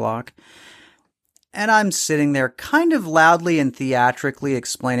Bruno's in Gerlach. And I'm sitting there kind of loudly and theatrically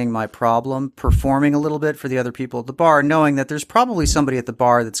explaining my problem, performing a little bit for the other people at the bar, knowing that there's probably somebody at the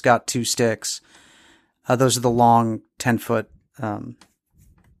bar that's got 2 sticks. Those are the long 10-foot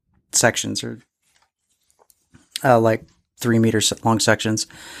sections, or like 3 meters long sections.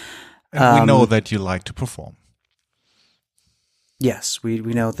 And we know that you like to perform. Yes, we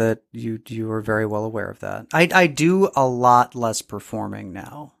know that you are very well aware of that. I do a lot less performing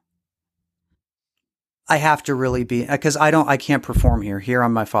now. I have to really be, because I can't perform here. Here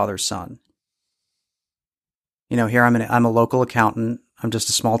I'm my father's son. Here I'm a local accountant. I'm just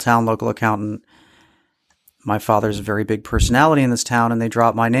a small town local accountant. My father's a very big personality in this town, and they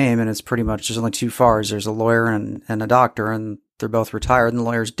drop my name, and it's pretty much, there's only 2 FARs. There's a lawyer and a doctor, and they're both retired, and the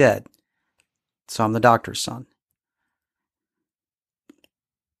lawyer's dead. So I'm the doctor's son.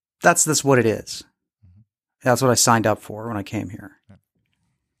 That's what it is. That's what I signed up for when I came here.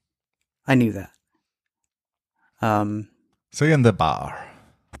 I knew that. So you're in the bar.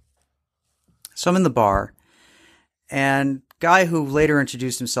 So I'm in the bar, and guy who later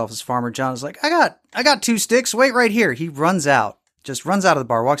introduced himself as Farmer John is like, I got 2 sticks. Wait right here. He runs out of the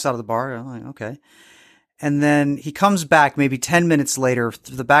bar, walks out of the bar. I'm like, okay. And then he comes back maybe 10 minutes later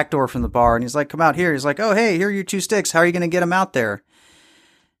through the back door from the bar, and he's like, come out here. He's like, oh, hey, here are your 2 sticks. How are you going to get them out there?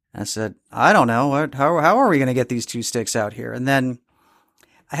 And I said, I don't know. How are we going to get these 2 sticks out here? And then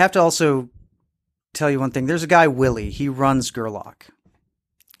I have to also tell you one thing. There's a guy, Willie. He runs Gerlach.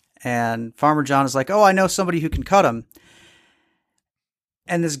 And Farmer John is like, oh, I know somebody who can cut them.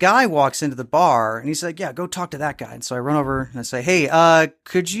 And this guy walks into the bar, and he's like, yeah, go talk to that guy. And so I run over and I say, hey,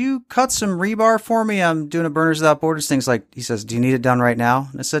 could you cut some rebar for me? I'm doing a Burners Without Borders thing. He says, do you need it done right now?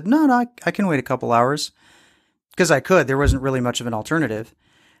 And I said, no, I can wait a couple hours. Because I could. There wasn't really much of an alternative.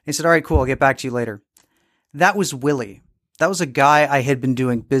 He said, all right, cool. I'll get back to you later. That was Willie. That was a guy I had been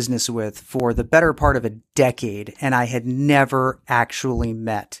doing business with for the better part of a decade, and I had never actually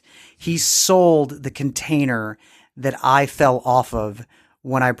met. He sold the container that I fell off of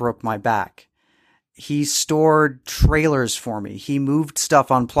when I broke my back. He stored trailers for me. He moved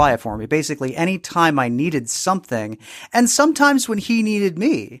stuff on Playa for me. Basically, anytime I needed something, and sometimes when he needed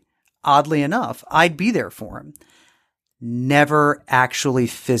me, oddly enough, I'd be there for him. Never actually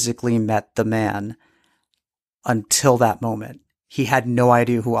physically met the man until that moment. He had no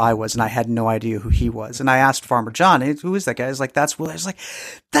idea who I was, and I had no idea who he was. And I asked Farmer John, who is that guy? He's like, that's Willie. I was like,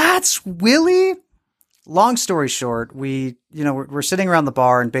 that's Willie? Long story short, we're sitting around the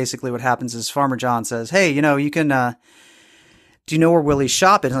bar, and basically what happens is Farmer John says, hey, you can, do you know where Willie's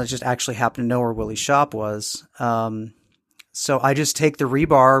shop is? And I just actually happened to know where Willie's shop was. So I just take the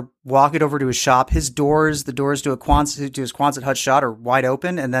rebar, walk it over to his shop. The doors to his Quonset hut shop are wide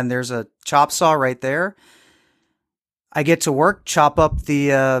open, and then there's a chop saw right there. I get to work, chop up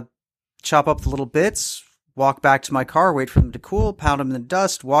the little bits, walk back to my car, wait for them to cool, pound them in the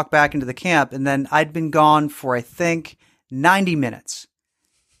dust, walk back into the camp, and then I'd been gone for, I think, 90 minutes.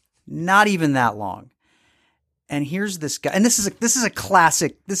 Not even that long. And here's this guy, and this is a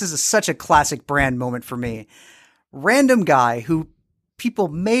classic. This is such a classic brand moment for me. Random guy who people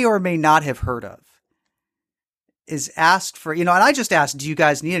may or may not have heard of is asked for, and I just asked, do you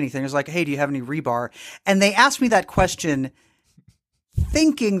guys need anything? It's like, hey, do you have any rebar? And they asked me that question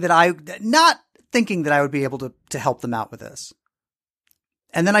not thinking that I would be able to help them out with this.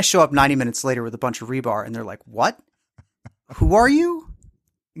 And then I show up 90 minutes later with a bunch of rebar, and they're like, what? Who are you?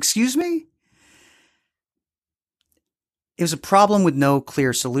 Excuse me? It was a problem with no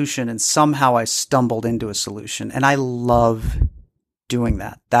clear solution, and somehow I stumbled into a solution, and I love doing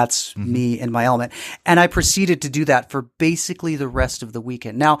that. That's me in my element. And I proceeded to do that for basically the rest of the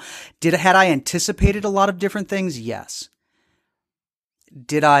weekend. Now, had I anticipated a lot of different things? Yes.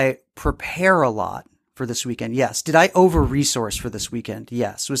 Did I prepare a lot for this weekend? Yes. Did I over-resource for this weekend?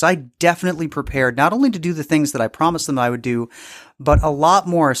 Yes. Was I definitely prepared not only to do the things that I promised them I would do, but a lot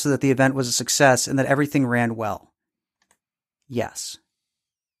more so that the event was a success and that everything ran well? Yes.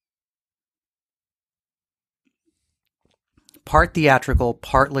 Part theatrical,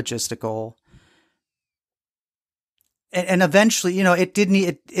 part logistical. And eventually,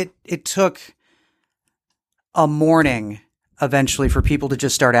 it took a morning eventually for people to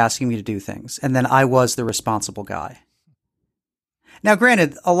just start asking me to do things. And then I was the responsible guy. Now,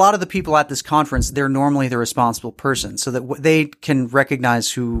 granted, a lot of the people at this conference, they're normally the responsible person so that they can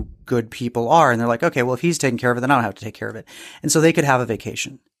recognize who good people are. And they're like, okay, well, if he's taking care of it, then I don't have to take care of it. And so they could have a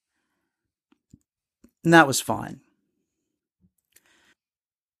vacation. And that was fine.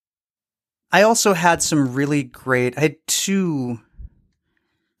 I also had I had two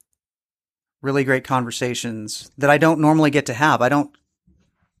really great conversations that I don't normally get to have.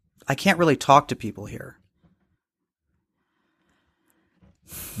 I can't really talk to people here.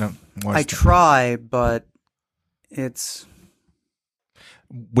 No, I try, but it's...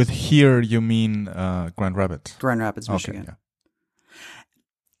 With here, you mean Grand Rapids? Grand Rapids, Michigan. Okay,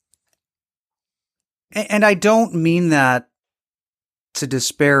 yeah. And I don't mean that to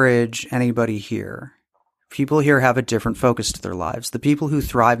disparage anybody here. People here have a different focus to their lives. The people who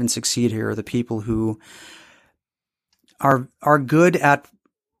thrive and succeed here are the people who are good at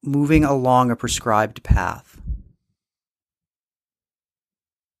moving along a prescribed path.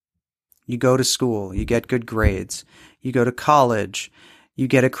 You go to school, you get good grades, you go to college, you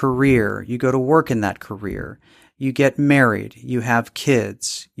get a career, you go to work in that career, you get married, you have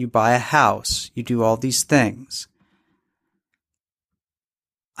kids, you buy a house, you do all these things.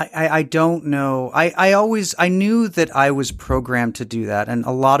 I don't know. I knew that I was programmed to do that. And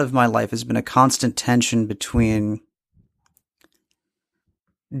a lot of my life has been a constant tension between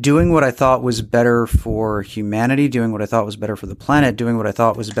doing what I thought was better for humanity, doing what I thought was better for the planet, doing what I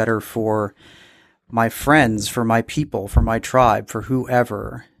thought was better for my friends, for my people, for my tribe, for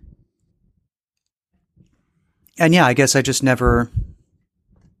whoever. And yeah, I guess I just never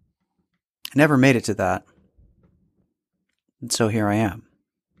made it to that. And so here I am.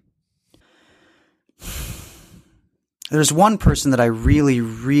 There's one person that I really,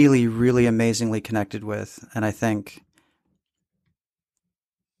 really, really amazingly connected with, and I think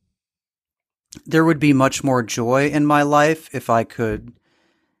there would be much more joy in my life if I could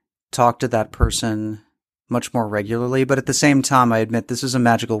talk to that person much more regularly. But at the same time, I admit this is a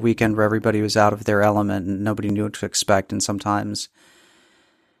magical weekend where everybody was out of their element and nobody knew what to expect. And sometimes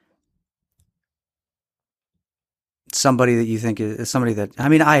somebody that you think is somebody that, I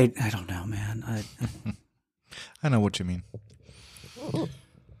mean, I don't know, man. I know what you mean.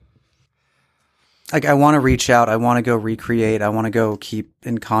 Like, I want to reach out. I want to go recreate. I want to go keep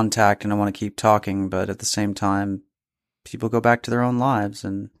in contact and I want to keep talking. But at the same time, people go back to their own lives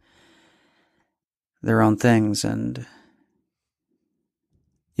and their own things. And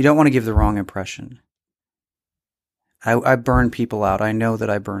you don't want to give the wrong impression. I burn people out. I know that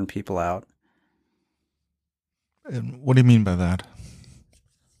I burn people out. And what do you mean by that?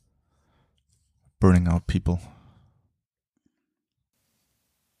 Burning out people?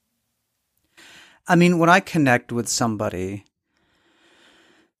 I mean, when I connect with somebody,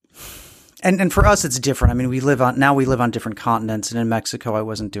 and for us, it's different. I mean, we live on different continents, and in Mexico, I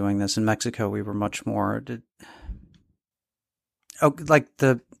wasn't doing this. In Mexico, we were much more. Like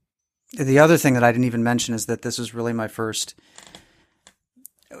the other thing that I didn't even mention is that this was really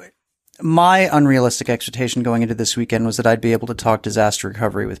my unrealistic expectation going into this weekend was that I'd be able to talk disaster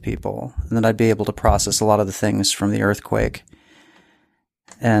recovery with people, and that I'd be able to process a lot of the things from the earthquake,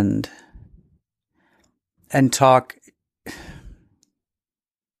 and talk.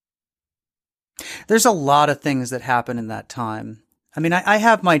 There's a lot of things that happen in that time. I mean, I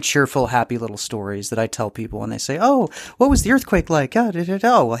have my cheerful, happy little stories that I tell people when they say, "Oh, what was the earthquake like?"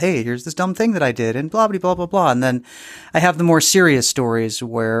 Oh, well, hey, here's this dumb thing that I did, and blah, blah, blah, blah, blah. And then I have the more serious stories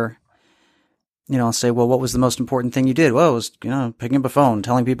where, I'll say, well, what was the most important thing you did? Well, it was, picking up a phone,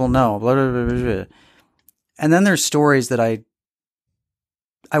 telling people no, blah, blah, blah, blah, blah. And then there's stories that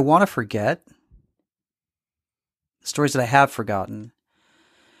I want to forget, stories that I have forgotten,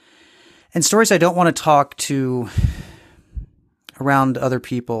 and stories I don't want to talk to around other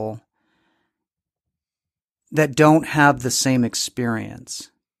people that don't have the same experience.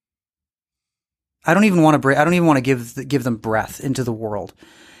 I don't even want to give them breath into the world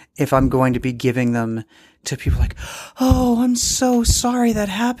if I'm going to be giving them to people like, "Oh, I'm so sorry that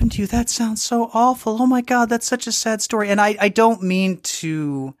happened to you. That sounds so awful. Oh my God, that's such a sad story." And I don't mean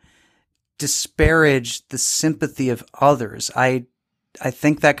to disparage the sympathy of others. I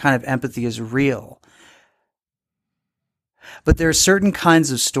think that kind of empathy is real. But there are certain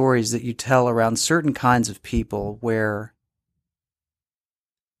kinds of stories that you tell around certain kinds of people where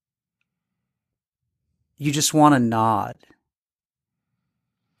you just want to nod.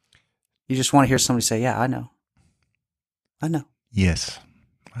 You just want to hear somebody say, "Yeah, I know. I know." Yes.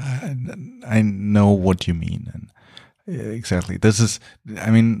 I know what you mean. And exactly. This is,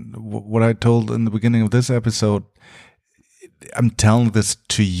 what I told in the beginning of this episode, I'm telling this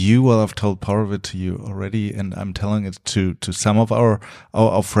to you. Well, I've told part of it to you already, and I'm telling it to some of our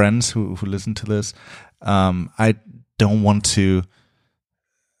friends who listen to this. I don't want to.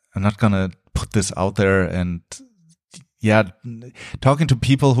 I'm not gonna put this out there, and talking to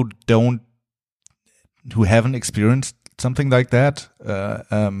people who haven't experienced something like that,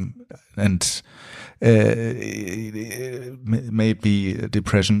 and maybe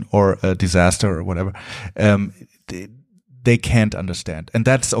depression or a disaster or whatever. They can't understand, and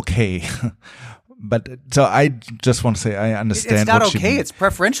that's okay. But so I just want to say I understand. It's not what okay. You mean. It's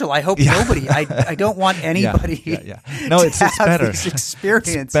preferential. I hope nobody. I don't want anybody. No, it's better. These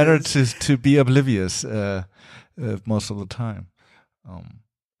experiences. It's better to be oblivious most of the time.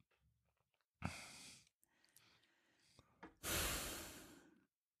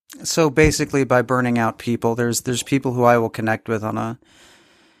 So basically, by burning out people, there's people who I will connect with on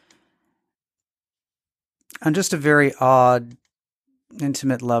just a very odd,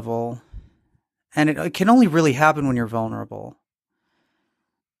 intimate level. And it can only really happen when you're vulnerable.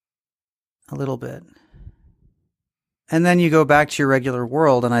 A little bit. And then you go back to your regular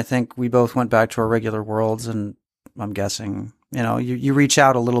world, and I think we both went back to our regular worlds, and I'm guessing, you reach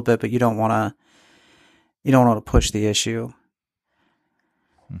out a little bit, but you don't want to push the issue.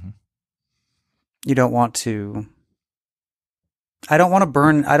 Mm-hmm. You don't want to. I don't want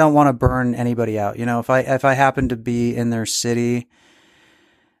to burn anybody out. If I happen to be in their city,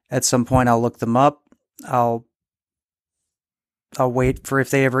 at some point I'll look them up. I'll wait for if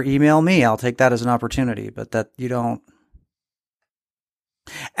they ever email me. I'll take that as an opportunity, but that you don't.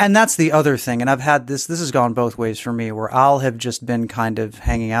 And that's the other thing. And I've had this has gone both ways for me, where I'll have just been kind of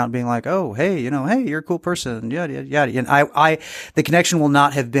hanging out and being like, "Oh, hey, hey, you're a cool person." Yada, yada. And the connection will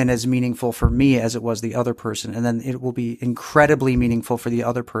not have been as meaningful for me as it was the other person. And then it will be incredibly meaningful for the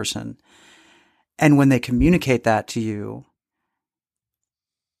other person. And when they communicate that to you,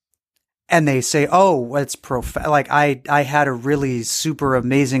 and they say, "Oh, it's profound." Like I had a really super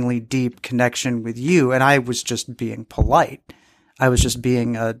amazingly deep connection with you, and I was just being polite. I was just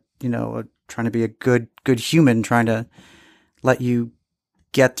being trying to be a good human, trying to let you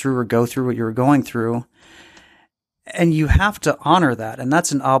get through or go through what you were going through. And you have to honor that. And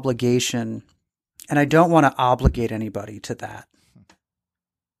that's an obligation. And I don't want to obligate anybody to that.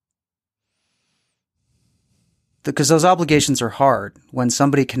 Because those obligations are hard when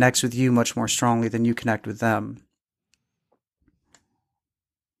somebody connects with you much more strongly than you connect with them.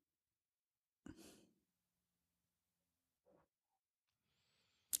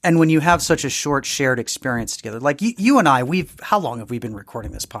 And when you have such a short shared experience together, like you and I, how long have we been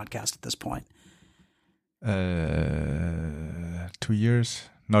recording this podcast at this point? 2 years,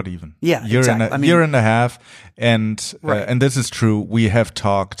 not even. Yeah, year exactly. Year and a half, and Right. and this is true. We have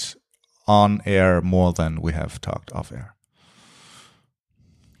talked on air more than we have talked off air.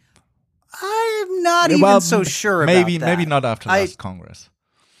 I'm not even so sure about that. Maybe not after last Congress.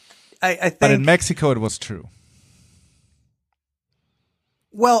 I think, but in Mexico, it was true.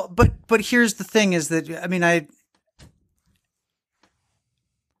 Well, but here's the thing: is that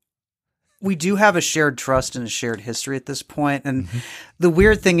we do have a shared trust and a shared history at this point, and the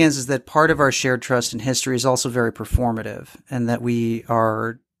weird thing is that part of our shared trust and history is also very performative, and that we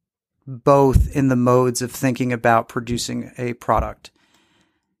are both in the modes of thinking about producing a product,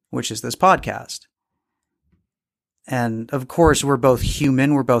 which is this podcast. And of course, we're both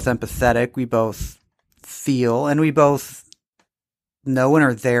human, we're both empathetic, we both feel, and we both know and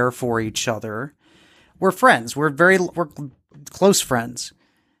are there for each other. We're friends. We're close friends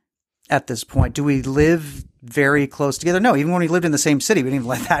at this point. Do we live very close together? No, even when we lived in the same city, we didn't even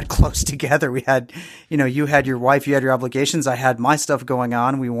live that close together. We had, you had your wife, you had your obligations. I had my stuff going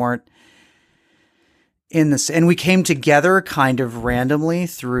on. We weren't in this, and we came together kind of randomly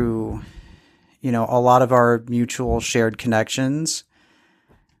through, a lot of our mutual shared connections.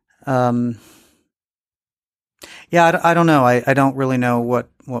 Yeah, I don't know. I don't really know what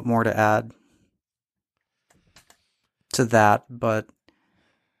more to add to that, but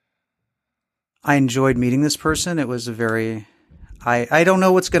I enjoyed meeting this person. It was I don't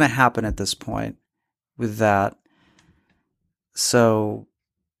know what's going to happen at this point with that. So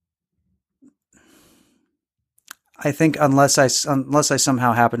I think unless I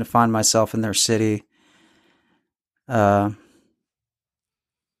somehow happen to find myself in their city, I'm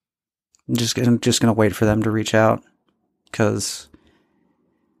just gonna wait for them to reach out, because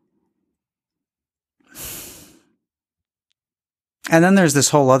and then there's this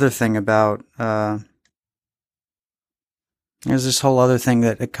whole other thing about that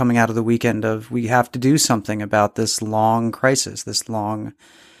coming out of the weekend of we have to do something about this long crisis, this long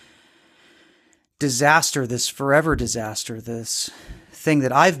disaster, this forever disaster, this thing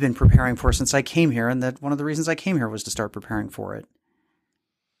that I've been preparing for since I came here, and that one of the reasons I came here was to start preparing for it.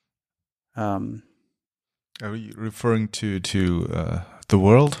 Are you referring to the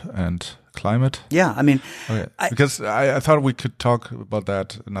world and climate? Yeah, I mean, okay. Because I thought we could talk about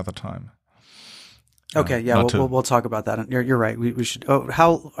that another time. Okay, yeah, we'll talk about that. You're right. We should. Oh,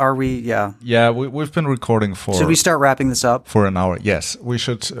 how are we? Yeah. Yeah, we've been recording for. Should we start wrapping this up? For an hour. Yes, we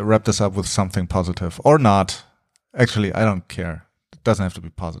should wrap this up with something positive or not. Actually, I don't care. It doesn't have to be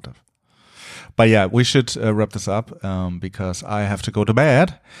positive. But yeah, we should wrap this up because I have to go to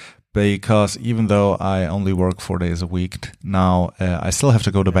bed. Because even though I only work 4 days a week now, I still have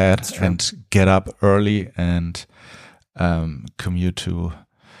to go to bed and get up early and commute to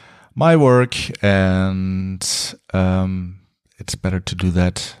my work, and it's better to do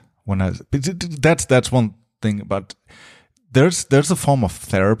that when that's one thing. But there's a form of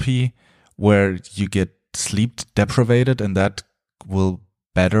therapy where you get sleep deprived, and that will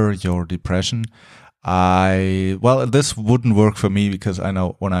better your depression. This wouldn't work for me because I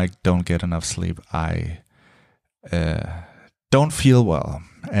know when I don't get enough sleep, I don't feel well,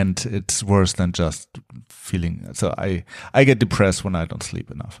 and it's worse than just feeling. So I get depressed when I don't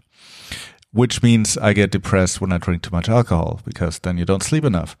sleep enough, which means I get depressed when I drink too much alcohol, because then you don't sleep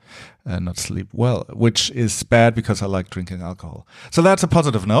enough and not sleep well, which is bad because I like drinking alcohol. So that's a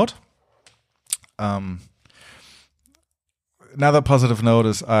positive note. Another positive note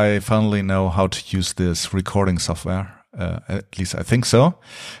is I finally know how to use this recording software. At least I think so.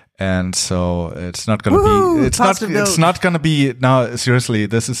 And so it's not going to be, it's not going to be, now seriously,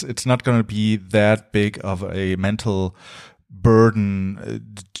 it's not going to be that big of a mental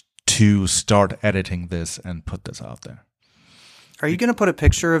burden to start editing this and put this out there. Are you going to put a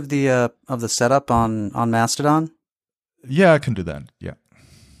picture of the setup on Mastodon? Yeah, I can do that. Yeah.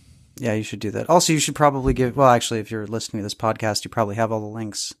 Yeah, you should do that. Also, you should probably actually, if you're listening to this podcast, you probably have all the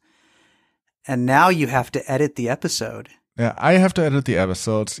links. And now you have to edit the episode. Yeah, I have to edit the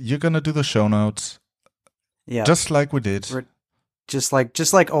episodes. You're going to do the show notes. Yeah. Just like we did. Just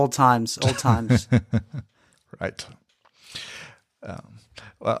like old times. Right.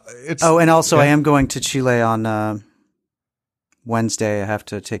 and also I am going to Chile on Wednesday. I have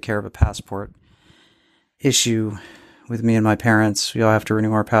to take care of a passport issue with me and my parents. We all have to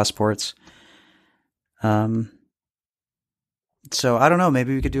renew our passports. So I don't know.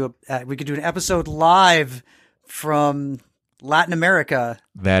 Maybe we could do an episode live from Latin America.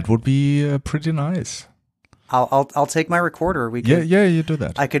 That would be pretty nice. I'll take my recorder. We could, Yeah, you do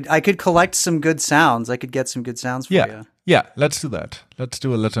that. I could collect some good sounds. I could get some good sounds for you. Yeah, let's do that. Let's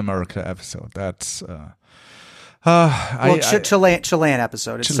do a Latin America episode. That's Chilean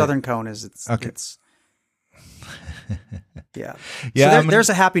episode. It's Chile. Southern Cone it's yeah. Yeah, So there's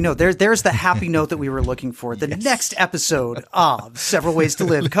a happy note. There's the happy note that we were looking for. The next episode of Several Ways to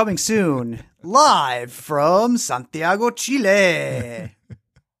Live coming soon, live from Santiago, Chile.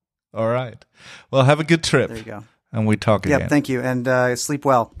 All right. Well, have a good trip. There you go. And we talk again. Yep, thank you. And sleep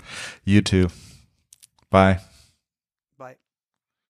well. You too. Bye.